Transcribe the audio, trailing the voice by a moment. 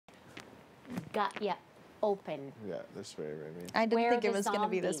open. Yeah, they're very, very mean. I didn't Where think are it the was going to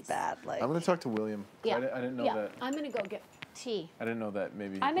be this zombies? bad. Like, I'm gonna talk to William. Yeah. I didn't know yeah. that. I'm gonna go get tea. I didn't know that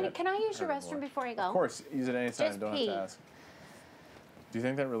maybe. Can I use your restroom before I go? Of course, use it anytime. Just Don't pee. have to ask. Do you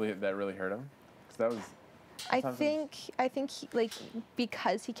think that really hurt him? Because that was. I think he, like,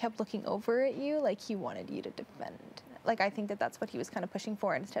 because he kept looking over at you, like he wanted you to defend. Like, I think that's what he was kind of pushing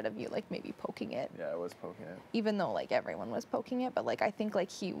for instead of you, like, maybe poking it. Yeah, I was poking it. Even though, like, everyone was poking it, but, like, I think,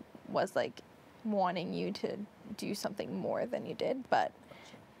 like, he was, like, wanting you to do something more than you did. But,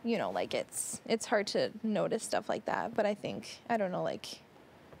 you know, like, it's hard to notice stuff like that. But I think, I don't know, like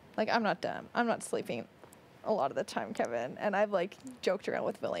I'm not sleeping a lot of the time, Kevin, and I've, like, joked around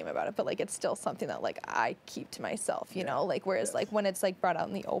with William about it, but, like, it's still something that, like, I keep to myself, you know, like, whereas, like, when it's, like, brought out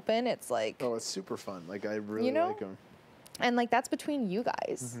in the open, it's, like... Oh, it's super fun. Like, I really like him. And, like, that's between you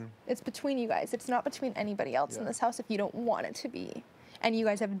guys. Mm-hmm. It's between you guys. It's not between anybody else in this house if you don't want it to be. And you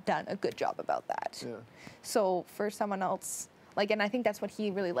guys have done a good job about that. Yeah. So, for someone else... Like, and I think that's what he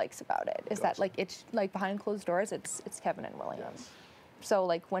really likes about it, is that, like, it's, like, behind closed doors, it's Kevin and William. Yes. So,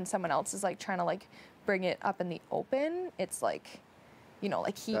 like, when someone else is, like, trying to, like, bring it up in the open, it's, like, you know,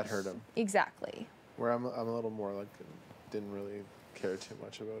 like, he... That hurt him. Exactly. Where I'm a little more, like, didn't really care too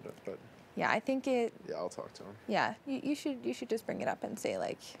much about it, but... Yeah, I think it... Yeah, I'll talk to him. Yeah, you should just bring it up and say,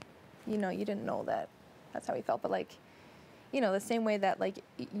 like, you know, you didn't know that that's how he felt, but, like, you know, the same way that, like,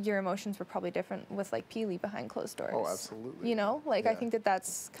 your emotions were probably different with, like, Peely behind closed doors. Oh, absolutely. You know? Like, I think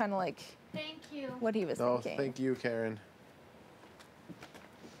that's kind of, like... Thank you. What he was thinking. Thank you, Karen.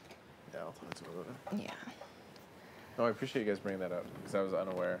 Yeah, I'll talk to him about it. Yeah. No, I appreciate you guys bringing that up, because I was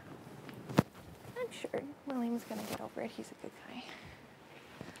unaware. I'm sure William's gonna get over it. He's a good guy.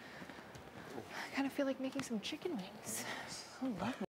 I kind of feel like making some chicken wings. Oh, lovely.